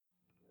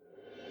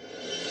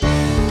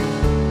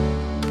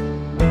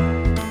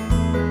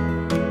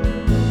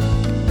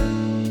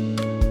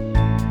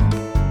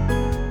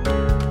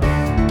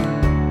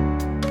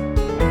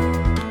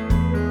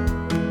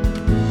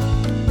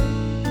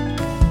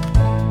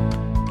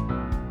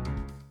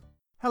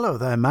Hello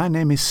there, my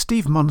name is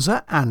Steve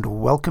Monza and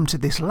welcome to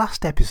this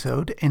last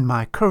episode in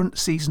my current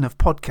season of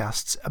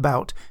podcasts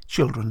about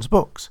children's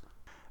books.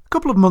 A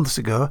couple of months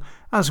ago,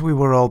 as we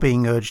were all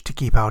being urged to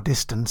keep our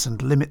distance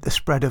and limit the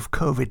spread of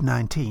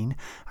COVID-19,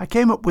 I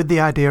came up with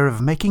the idea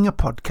of making a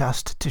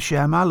podcast to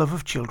share my love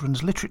of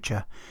children's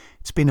literature.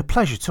 It's been a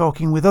pleasure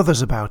talking with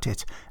others about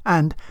it,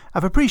 and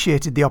I've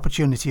appreciated the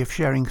opportunity of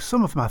sharing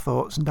some of my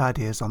thoughts and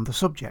ideas on the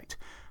subject.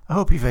 I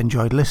hope you've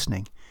enjoyed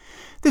listening.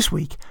 This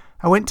week,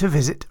 I went to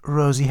visit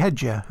Rosie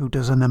Hedger, who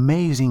does an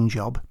amazing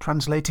job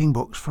translating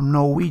books from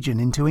Norwegian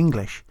into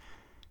English.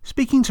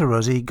 Speaking to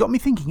Rosie got me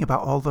thinking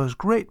about all those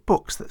great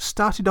books that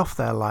started off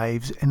their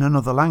lives in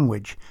another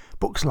language.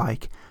 Books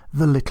like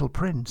The Little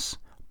Prince,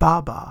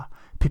 Babar,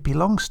 Pippi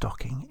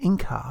Longstocking,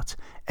 Inkheart,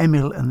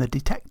 Emil and the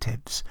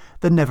Detectives,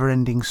 The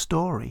Never-Ending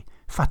Story,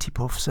 Fatty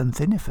Puffs and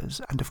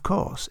Thinifers, and of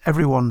course,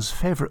 everyone's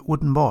favourite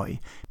wooden boy,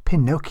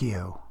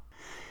 Pinocchio.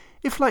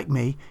 If, like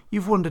me,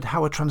 you've wondered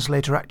how a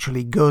translator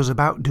actually goes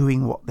about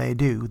doing what they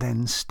do,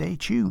 then stay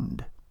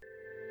tuned.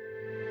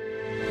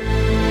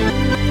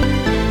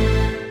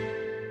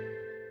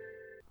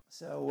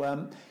 So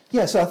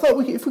I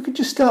thought if we could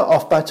just start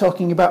off by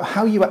talking about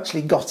how you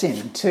actually got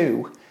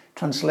into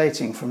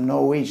translating from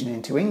Norwegian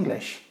into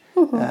English.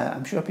 Mm-hmm.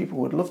 I'm sure people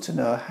would love to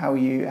know how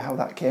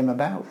that came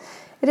about.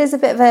 It is a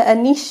bit of a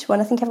niche one.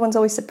 I think everyone's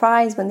always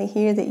surprised when they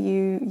hear that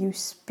you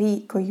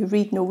speak or you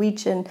read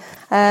Norwegian.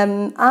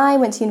 I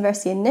went to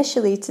university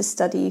initially to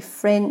study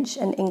French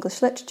and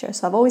English literature,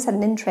 so I've always had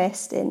an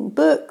interest in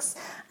books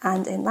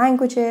and in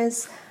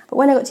languages. But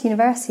when I got to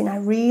university and I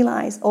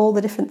realised all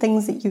the different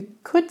things that you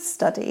could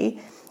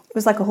study, it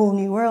was like a whole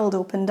new world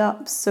opened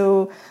up.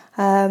 So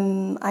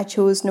I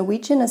chose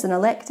Norwegian as an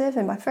elective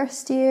in my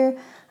first year.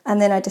 And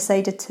then I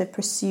decided to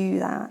pursue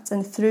that.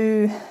 And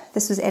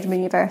this was Edinburgh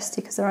University,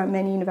 because there aren't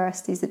many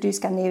universities that do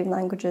Scandinavian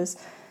languages.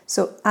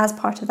 So as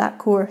part of that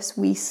course,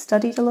 we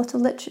studied a lot of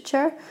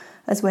literature,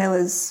 as well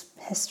as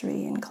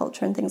history and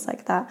culture and things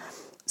like that.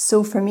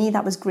 So for me,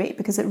 that was great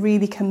because it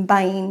really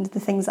combined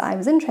the things that I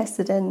was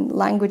interested in,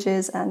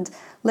 languages and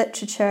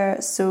literature.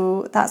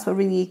 So that's what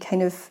really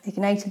kind of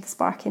ignited the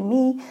spark in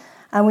me.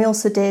 And we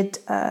also did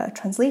a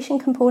translation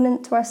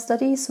component to our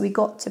studies. So we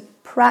got to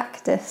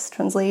practice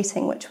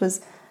translating, which was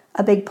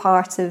a big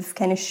part of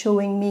kind of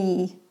showing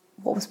me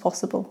what was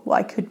possible, what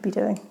I could be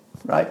doing.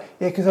 Right,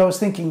 yeah, because I was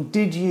thinking,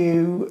 did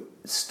you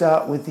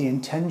start with the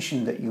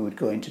intention that you would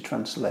go into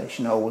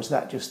translation, or was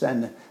that just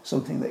then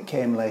something that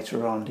came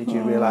later on? Did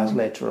you realise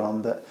later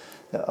on that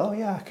oh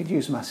yeah, I could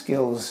use my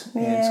skills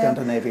in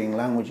Scandinavian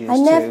languages I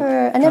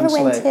never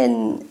went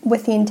in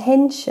with the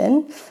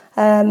intention.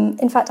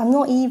 In fact, I'm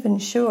not even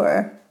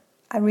sure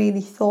I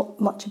really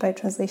thought much about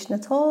translation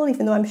at all,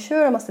 even though I'm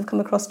sure I must have come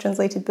across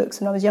translated books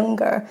when I was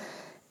younger.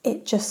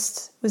 It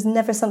just was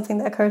never something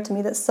that occurred to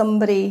me that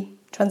somebody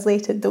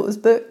translated those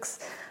books.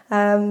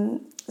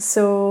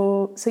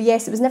 So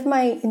yes, it was never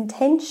my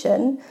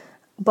intention,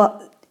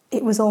 but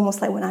it was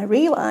almost like when I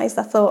realised,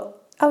 I thought,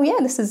 oh yeah,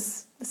 this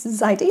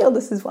is ideal.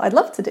 This is what I'd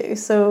love to do.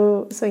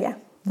 So yeah,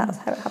 that's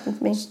how it happened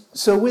for me.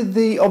 So with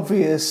the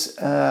obvious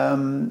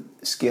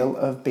skill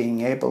of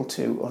being able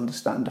to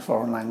understand a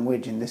foreign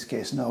language, in this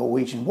case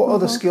Norwegian, what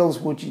other skills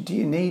do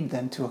you need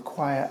then to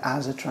acquire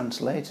as a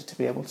translator to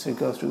be able to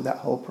go through that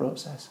whole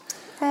process?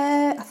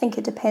 I think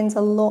it depends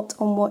a lot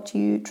on what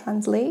you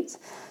translate.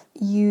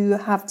 You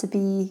have to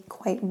be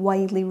quite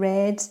widely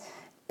read,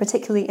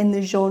 particularly in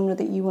the genre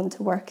that you want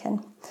to work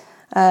in.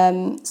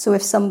 So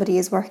if somebody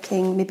is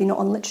working maybe not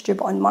on literature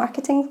but on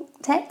marketing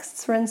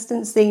texts, for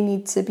instance, they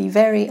need to be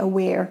very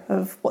aware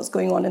of what's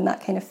going on in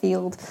that kind of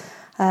field.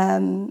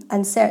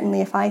 And certainly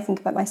if I think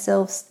about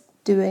myself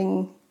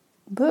doing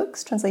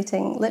books,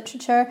 translating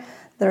literature,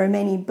 there are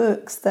many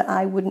books that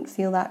I wouldn't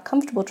feel that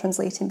comfortable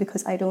translating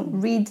because I don't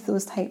read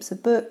those types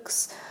of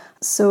books.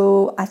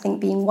 So I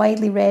think being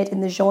widely read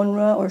in the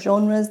genre or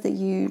genres that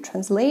you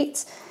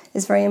translate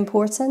is very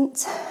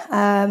important.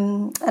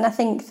 And I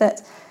think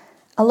that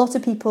a lot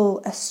of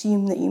people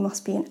assume that you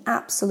must be an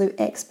absolute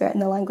expert in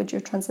the language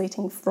you're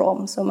translating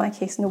from. So in my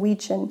case,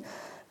 Norwegian.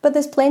 But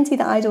there's plenty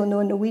that I don't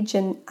know in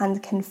Norwegian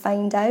and can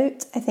find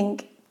out. I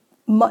think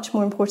much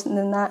more important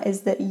than that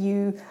is that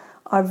you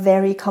are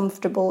very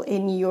comfortable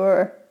in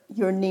your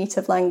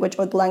native language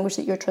or the language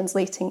that you're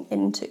translating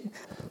into.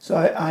 So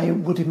I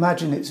would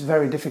imagine it's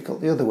very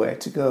difficult the other way,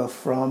 to go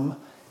from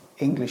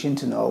English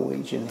into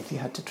Norwegian if you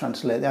had to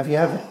translate. Have you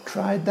ever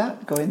tried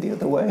that, going the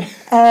other way?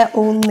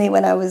 Only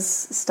when I was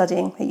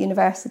studying at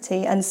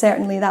university, and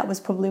certainly that was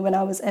probably when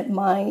I was at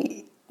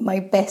my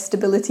best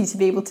ability to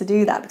be able to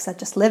do that, because I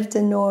just lived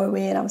in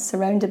Norway and I was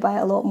surrounded by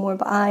it a lot more.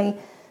 But I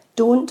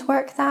don't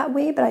work that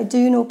way, but I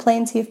do know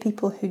plenty of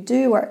people who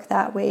do work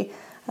that way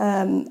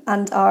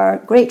and are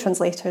great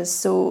translators,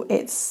 so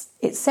it's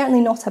certainly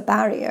not a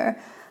barrier.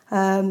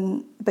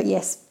 But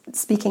yes,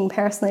 speaking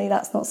personally,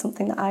 that's not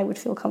something that I would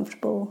feel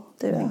comfortable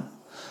doing. Yeah.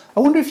 I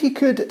wonder if you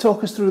could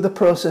talk us through the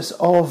process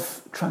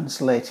of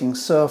translating.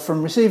 So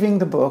from receiving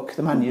the book,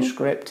 the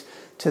manuscript,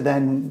 to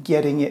then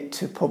getting it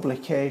to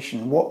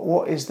publication?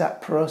 What is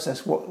that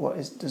process?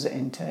 Does it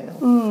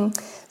entail?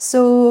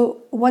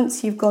 So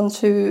once you've gone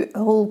through a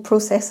whole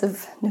process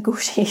of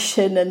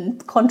negotiation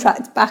and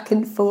contract back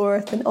and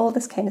forth and all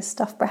this kind of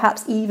stuff,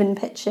 perhaps even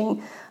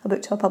pitching a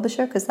book to a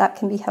publisher, because that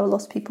can be how a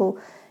lot of people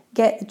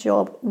get the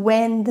job,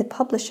 when the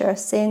publisher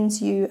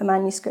sends you a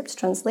manuscript to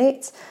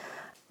translate,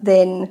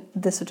 then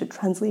the sort of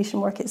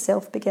translation work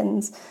itself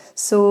begins.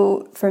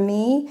 So for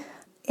me,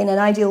 in an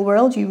ideal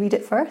world, you read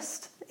it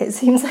first. It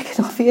seems like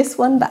an obvious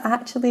one, but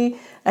actually,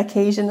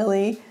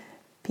 occasionally,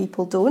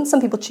 people don't.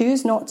 Some people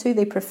choose not to.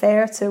 They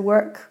prefer to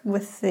work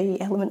with the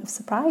element of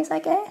surprise, I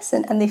guess,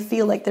 and they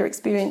feel like they're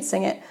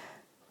experiencing it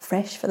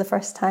fresh for the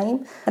first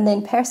time. And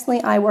then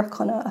personally, I work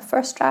on a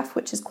first draft,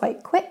 which is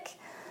quite quick.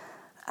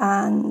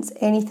 And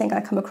anything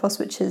I come across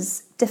which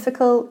is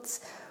difficult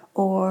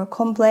or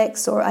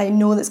complex, or I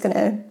know that's going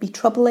to be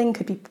troubling,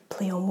 could be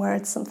play on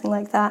words, something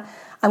like that,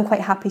 I'm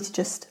quite happy to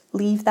just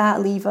leave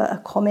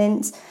a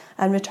comment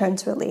and return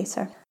to it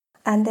later.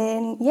 And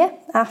then,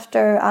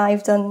 after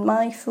I've done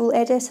my full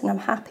edit and I'm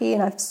happy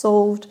and I've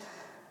solved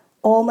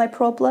all my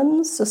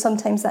problems, so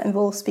sometimes that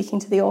involves speaking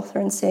to the author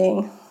and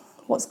saying,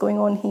 what's going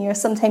on here?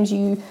 Sometimes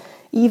you,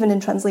 even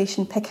in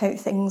translation, pick out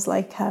things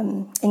like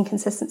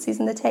inconsistencies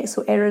in the text,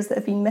 so errors that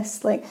have been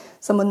missed, like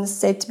someone's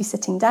said to be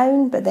sitting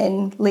down, but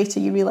then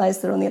later you realise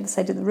they're on the other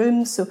side of the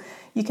room, so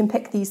you can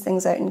pick these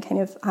things out and kind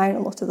of iron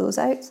a lot of those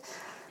out.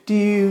 Do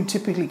you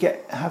typically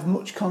have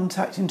much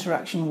contact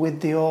interaction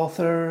with the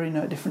author,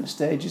 at different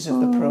stages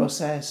of the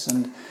process,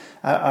 and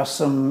are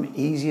some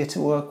easier to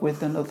work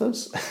with than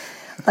others?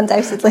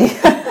 Undoubtedly.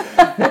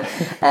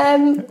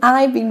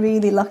 I've been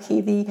really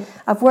lucky.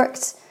 I've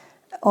worked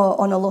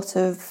on a lot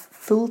of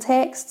full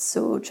texts,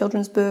 so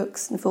children's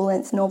books and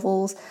full-length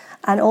novels,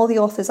 and all the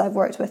authors I've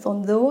worked with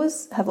on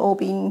those have all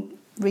been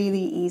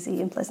really easy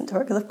and pleasant to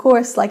work with. Of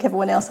course, like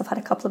everyone else, I've had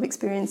a couple of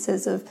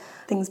experiences of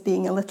things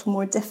being a little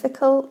more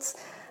difficult.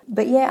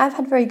 But I've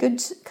had very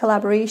good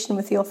collaboration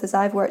with the authors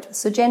I've worked with.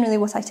 So generally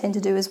what I tend to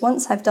do is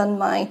once I've done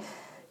my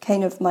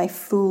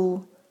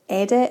full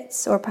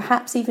edits, or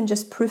perhaps even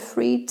just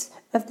proofread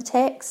of the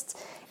text,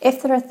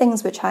 if there are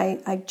things which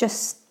I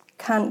just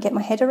can't get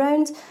my head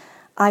around,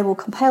 I will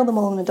compile them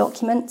all in a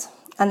document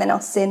and then I'll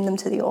send them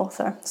to the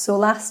author. So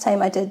last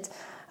time I did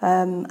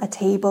a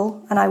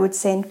table and I would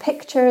send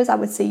pictures. I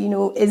would say,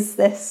 is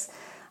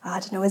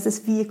this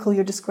vehicle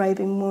you're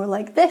describing more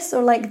like this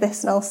or like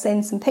this? And I'll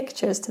send some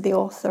pictures to the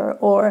author.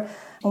 Or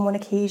on one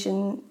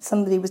occasion,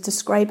 somebody was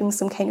describing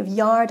some kind of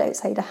yard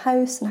outside a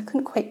house and I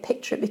couldn't quite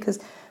picture it because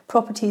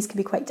properties can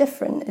be quite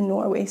different in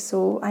Norway.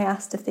 So I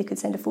asked if they could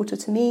send a photo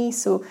to me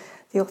so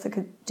the author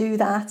could do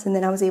that. And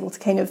then I was able to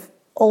kind of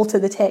alter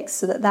the text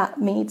so that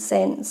made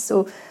sense.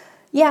 So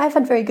I've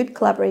had very good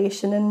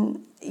collaboration,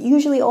 and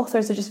usually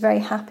authors are just very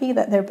happy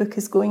that their book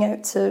is going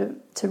out to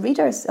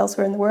readers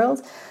elsewhere in the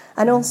world.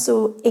 And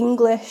also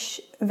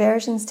English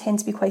versions tend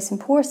to be quite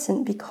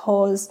important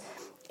because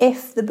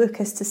if the book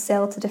is to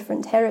sell to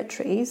different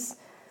territories,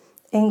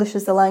 English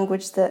is the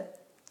language that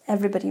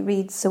everybody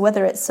reads. So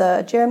whether it's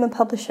a German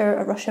publisher,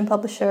 a Russian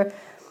publisher,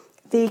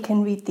 they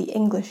can read the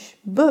English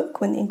book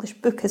when the English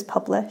book is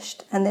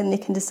published, and then they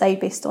can decide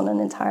based on an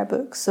entire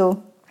book.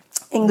 So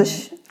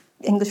English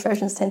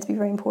versions tend to be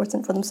very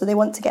important for them, so they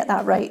want to get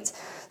that right.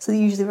 So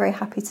they're usually very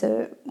happy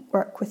to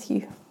work with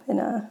you in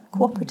a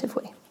cooperative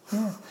way.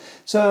 Yeah.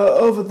 So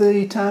over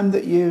the time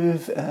that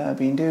you've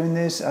been doing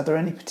this, are there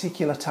any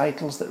particular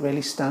titles that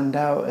really stand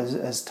out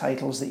as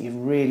titles that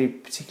you've really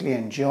particularly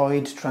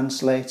enjoyed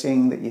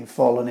translating, that you've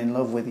fallen in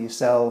love with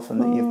yourself, and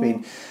that you've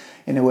been,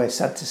 in a way,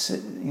 sad to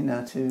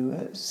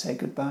say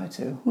goodbye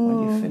to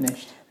when you've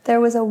finished? There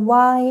was a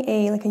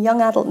YA, like a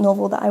young adult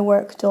novel that I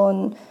worked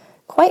on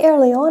quite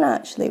early on,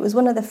 actually. It was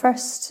one of the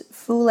first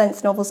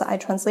full-length novels that I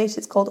translated.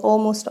 It's called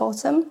Almost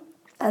Autumn.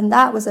 And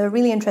that was a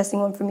really interesting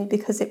one for me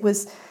because it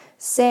was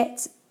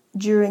set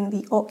during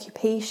the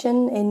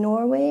occupation in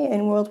Norway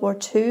in World War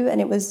II, and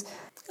it was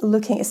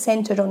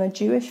centred on a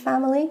Jewish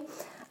family.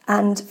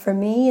 And for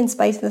me, in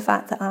spite of the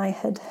fact that I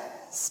had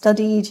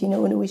studied,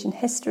 Norwegian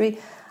history,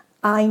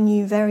 I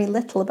knew very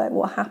little about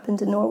what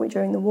happened in Norway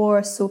during the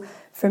war. So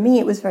for me,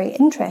 it was very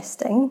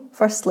interesting,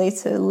 firstly,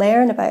 to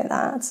learn about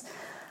that.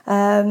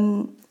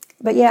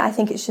 But I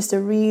think it's just a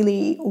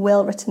really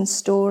well-written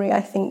story.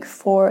 I think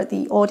for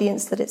the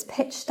audience that it's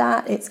pitched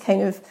at, it's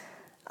kind of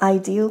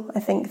ideal.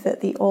 I think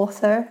that the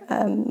author,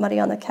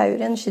 Marianne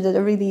Kauren, she did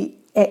a really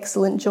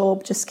excellent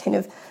job. Just kind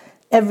of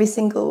every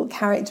single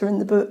character in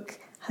the book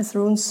has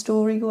their own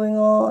story going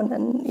on.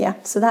 And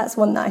so that's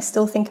one that I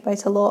still think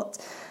about a lot.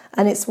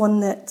 And it's one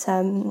that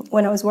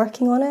when I was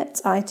working on it,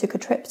 I took a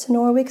trip to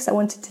Norway because I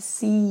wanted to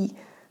see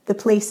the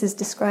places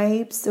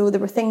described. So there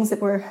were things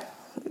that were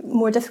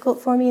more difficult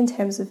for me in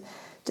terms of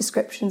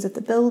descriptions of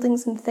the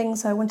buildings and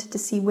things. So I wanted to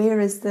see where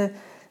is the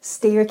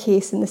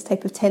staircase in this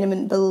type of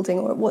tenement building,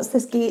 or what's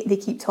this gate they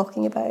keep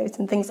talking about,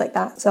 and things like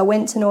that. So I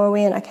went to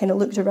Norway and I kind of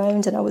looked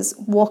around, and I was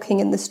walking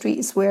in the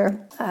streets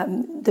where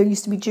there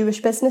used to be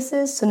Jewish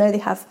businesses. So now they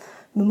have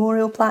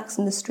memorial plaques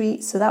in the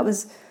streets. So that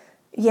was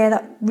yeah,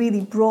 that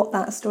really brought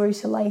that story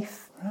to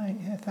life. Right,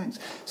 yeah, thanks.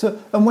 So,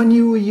 and when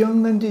you were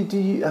young then, did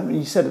you, I mean,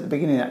 you said at the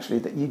beginning actually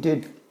that you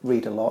did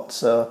read a lot,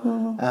 so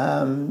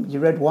you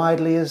read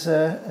widely as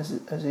a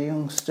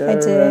youngster. I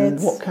did.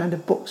 And what kind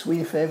of books were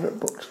your favourite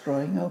books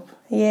growing up?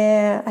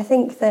 Yeah, I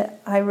think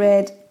that I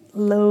read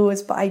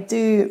loads, but I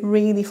do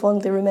really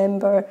fondly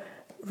remember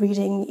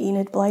reading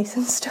Enid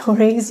Blyton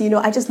stories. You know,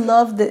 I just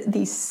loved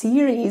these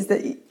series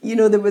that, you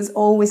know, there was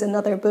always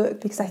another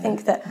book, because I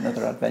think that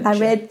Another adventure. I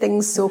read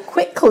things so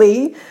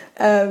quickly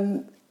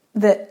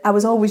that I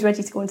was always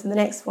ready to go into the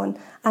next one.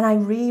 And I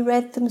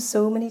reread them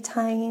so many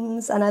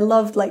times. And I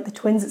loved like The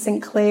Twins at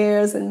St.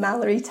 Clair's and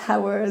Mallory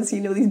Towers, you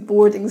know, these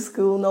boarding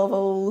school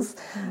novels.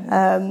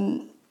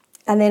 And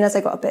then as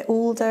I got a bit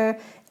older,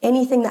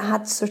 anything that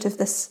had sort of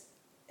this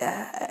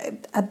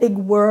a big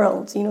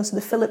world, you know, so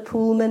the Philip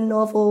Pullman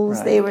novels,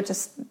 Right. they were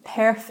just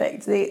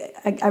perfect.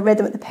 I read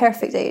them at the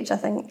perfect age, I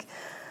think.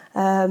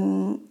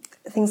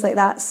 Things like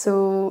that.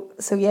 So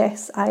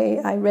yes,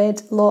 I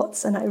read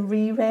lots and I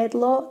reread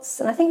lots.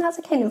 And I think that's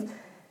a kind of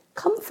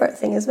comfort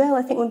thing as well.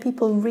 I think when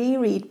people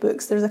reread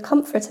books, there's a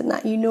comfort in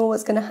that. You know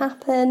what's going to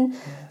happen.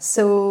 Yeah.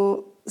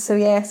 So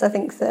yes, I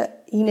think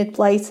that Enid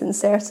Blyton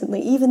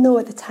certainly, even though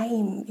at the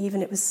time,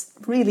 even it was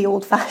really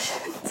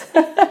old-fashioned.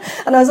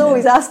 And I was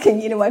always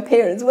asking, you know, my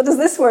parents, what does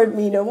this word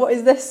mean? Or what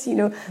is this? You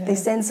know, they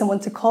send someone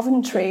to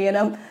Coventry. And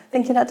I'm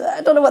thinking, I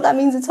don't know what that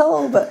means at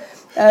all. But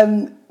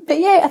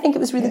yeah, I think it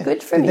was really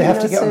good for me. Did they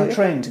have to get on a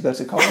train to go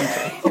to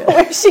Coventry?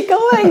 Where's she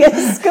going at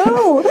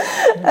school?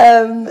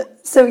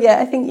 So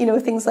yeah, I think, you know,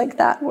 things like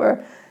that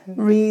were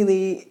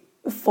really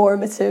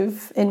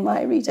formative in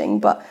my reading.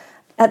 But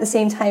at the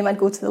same time, I'd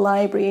go to the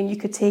library and you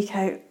could take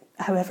out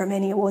however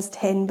many it was,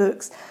 10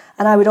 books.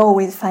 And I would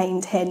always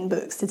find 10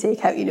 books to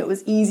take out. You know, it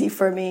was easy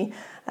for me.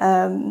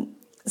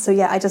 So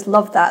yeah, I just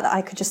loved that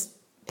I could just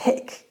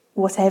pick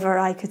whatever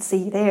I could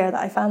see there that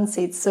I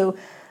fancied. So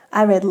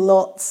I read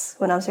lots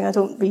when I was young. I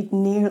don't read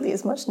nearly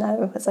as much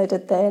now as I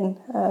did then.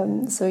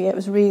 So yeah, it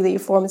was really a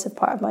formative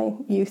part of my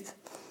youth.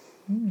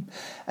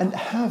 And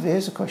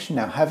here's a question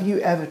now. Have you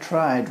ever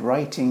tried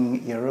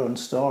writing your own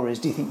stories?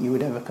 Do you think you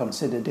would ever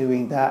consider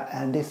doing that?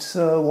 And if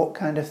so, what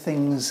kind of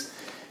things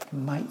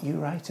might you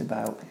write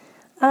about?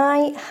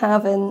 I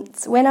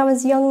haven't. When I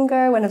was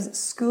younger, when I was at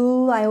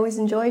school, I always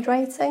enjoyed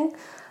writing.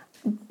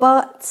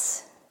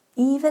 But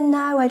even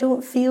now, I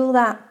don't feel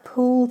that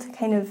pull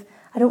to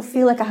I don't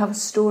feel like I have a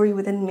story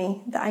within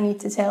me that I need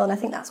to tell. And I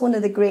think that's one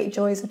of the great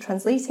joys of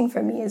translating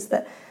for me, is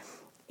that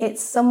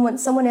it's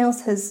someone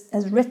else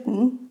has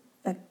written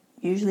a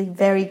usually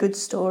very good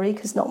story,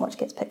 because not much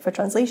gets picked for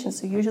translation.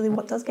 So usually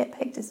what does get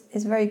picked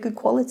is very good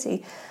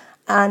quality.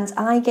 And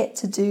I get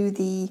to do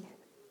the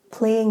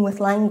playing with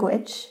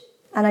language,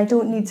 and I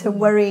don't need to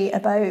worry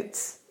about,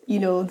 you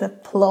know, the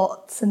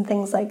plots and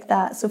things like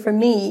that. So for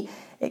me,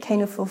 it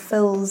kind of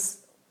fulfills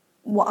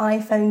what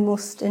I found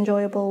most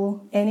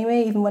enjoyable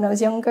anyway, even when I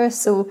was younger.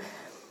 So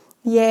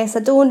yes, I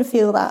don't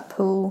feel that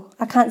pull.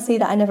 I can't say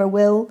that I never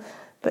will,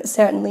 but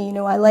certainly, you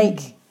know, I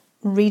like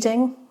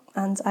reading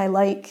and I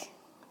like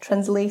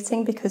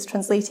translating, because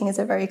translating is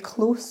a very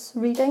close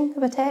reading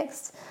of a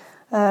text.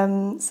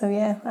 So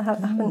yeah, I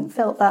haven't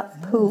felt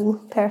that pull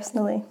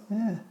personally.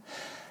 Yeah.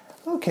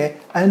 Okay,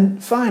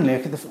 and finally,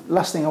 the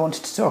last thing I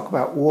wanted to talk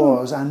about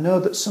was, I know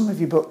that some of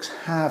your books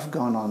have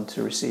gone on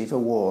to receive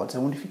awards. I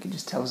wonder if you could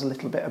just tell us a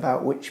little bit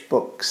about which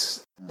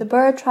books. The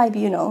Bird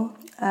Tribunal,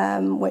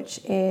 which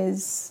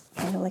is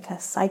kind of like a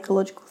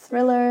psychological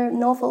thriller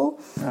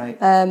novel,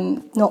 Right.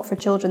 Not for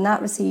children,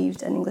 that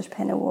received an English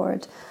Pen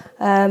Award.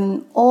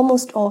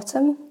 Almost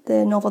Autumn,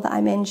 the novel that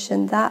I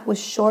mentioned, that was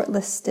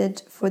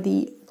shortlisted for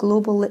the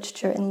Global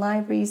Literature in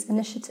Libraries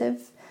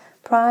Initiative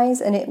Prize,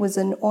 and it was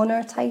an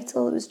honour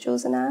title it was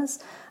chosen as,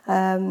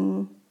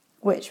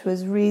 which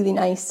was really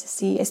nice to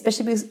see,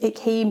 especially because it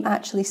came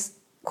actually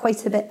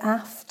quite a bit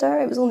after.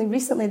 It was only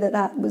recently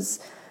that was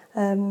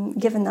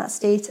given that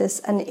status,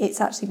 and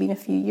it's actually been a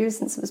few years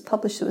since it was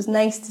published, so it was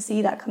nice to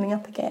see that coming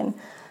up again.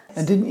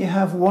 And didn't you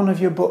have one of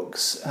your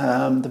books,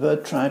 The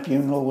Bird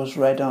Tribunal, was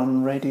read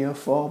on Radio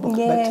 4, Book of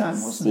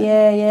Bedtime, wasn't it?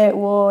 Yeah, it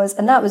was.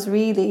 And that was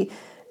really,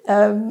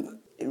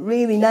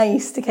 really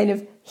nice to kind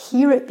of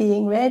hear it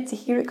being read, to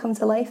hear it come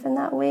to life in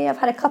that way. I've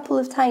had a couple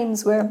of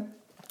times where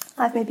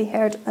I've maybe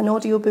heard an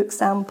audiobook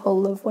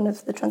sample of one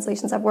of the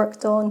translations I've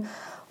worked on,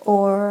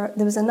 or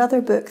there was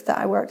another book that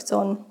I worked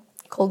on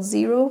called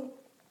Zero,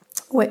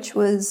 which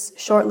was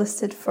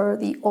shortlisted for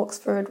the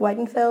Oxford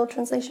Weidenfeld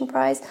Translation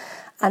Prize.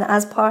 And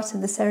as part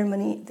of the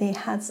ceremony, they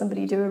had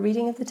somebody do a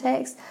reading of the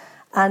text.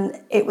 And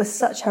it was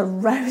such a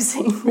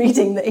rousing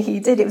reading that he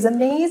did. It was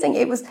amazing.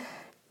 It was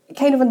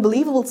kind of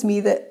unbelievable to me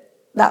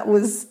that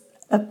was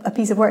a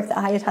piece of work that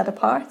I had had a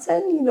part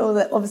in. You know,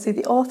 that obviously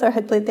the author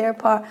had played their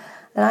part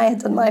and I had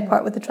done my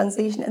part with the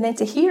translation. And then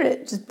to hear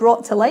it just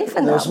brought to life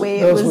in that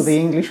way. Those were the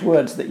English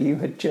words that you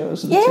had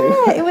chosen to.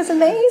 Yeah, it was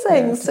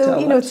amazing. So,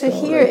 you know, to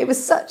hear, it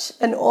was such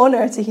an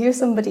honour to hear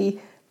somebody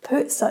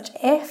put such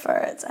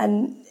effort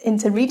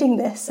into reading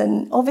this,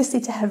 and obviously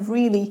to have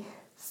really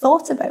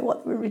thought about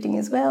what they were reading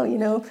as well, you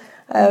know.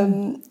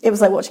 It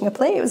was like watching a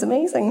play. It was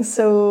amazing.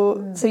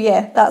 So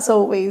yeah, that's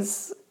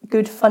always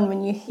good fun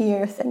when you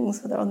hear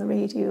things, whether on the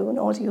radio, an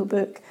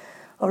audiobook,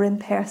 or in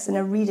person,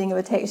 a reading of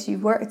a text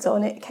you've worked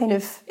on.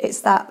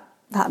 It's that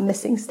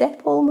missing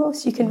step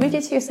almost. You can read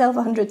it to yourself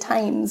 100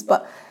 times,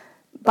 but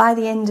by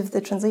the end of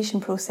the translation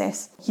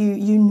process,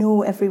 you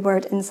know every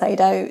word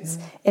inside out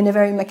in a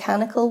very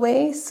mechanical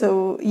way.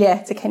 So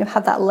yeah, to kind of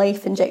have that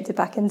life injected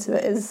back into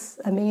it is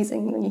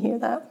amazing when you hear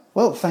that.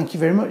 Well, thank you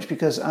very much,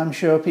 because I'm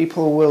sure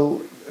people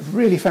will have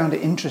really found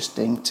it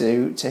interesting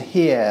to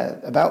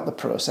hear about the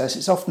process.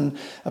 It's often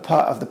a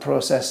part of the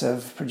process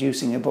of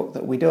producing a book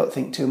that we don't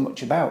think too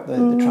much about,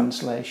 the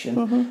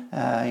translation.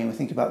 We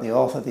think about the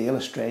author, the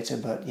illustrator,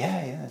 but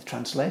the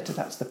translator,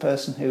 that's the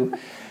person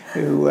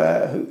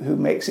who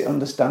makes it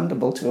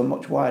understandable to a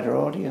much wider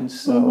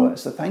audience. So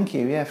thank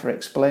you, for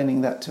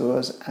explaining that to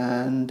us,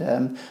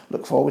 and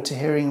look forward to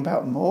hearing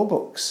about more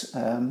books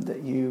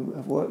that you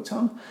have worked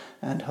on,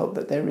 and hope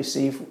that they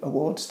receive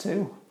awards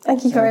too.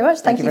 Thank you very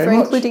much. Thank you for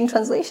including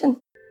translation.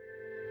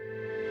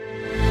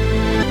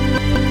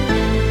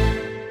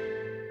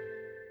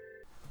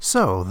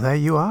 So there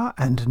you are,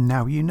 and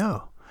now you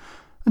know.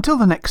 Until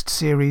the next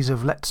series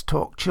of Let's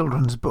Talk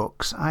Children's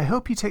Books, I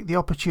hope you take the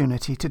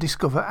opportunity to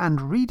discover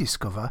and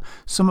rediscover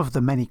some of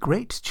the many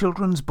great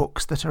children's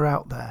books that are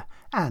out there,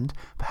 and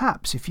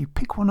perhaps if you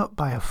pick one up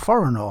by a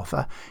foreign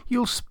author,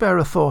 you'll spare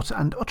a thought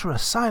and utter a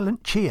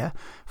silent cheer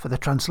for the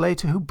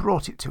translator who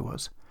brought it to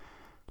us.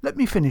 Let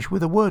me finish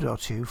with a word or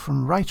two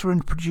from writer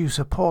and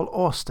producer Paul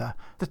Auster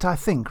that I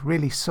think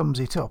really sums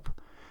it up.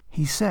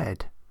 He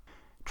said,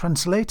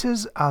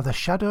 "Translators are the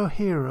shadow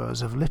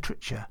heroes of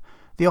literature,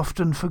 the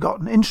often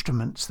forgotten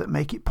instruments that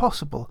make it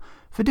possible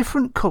for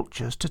different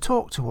cultures to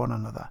talk to one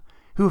another,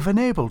 who have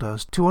enabled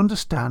us to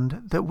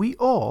understand that we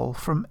all,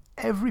 from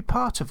every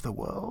part of the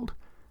world,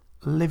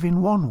 live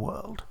in one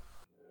world."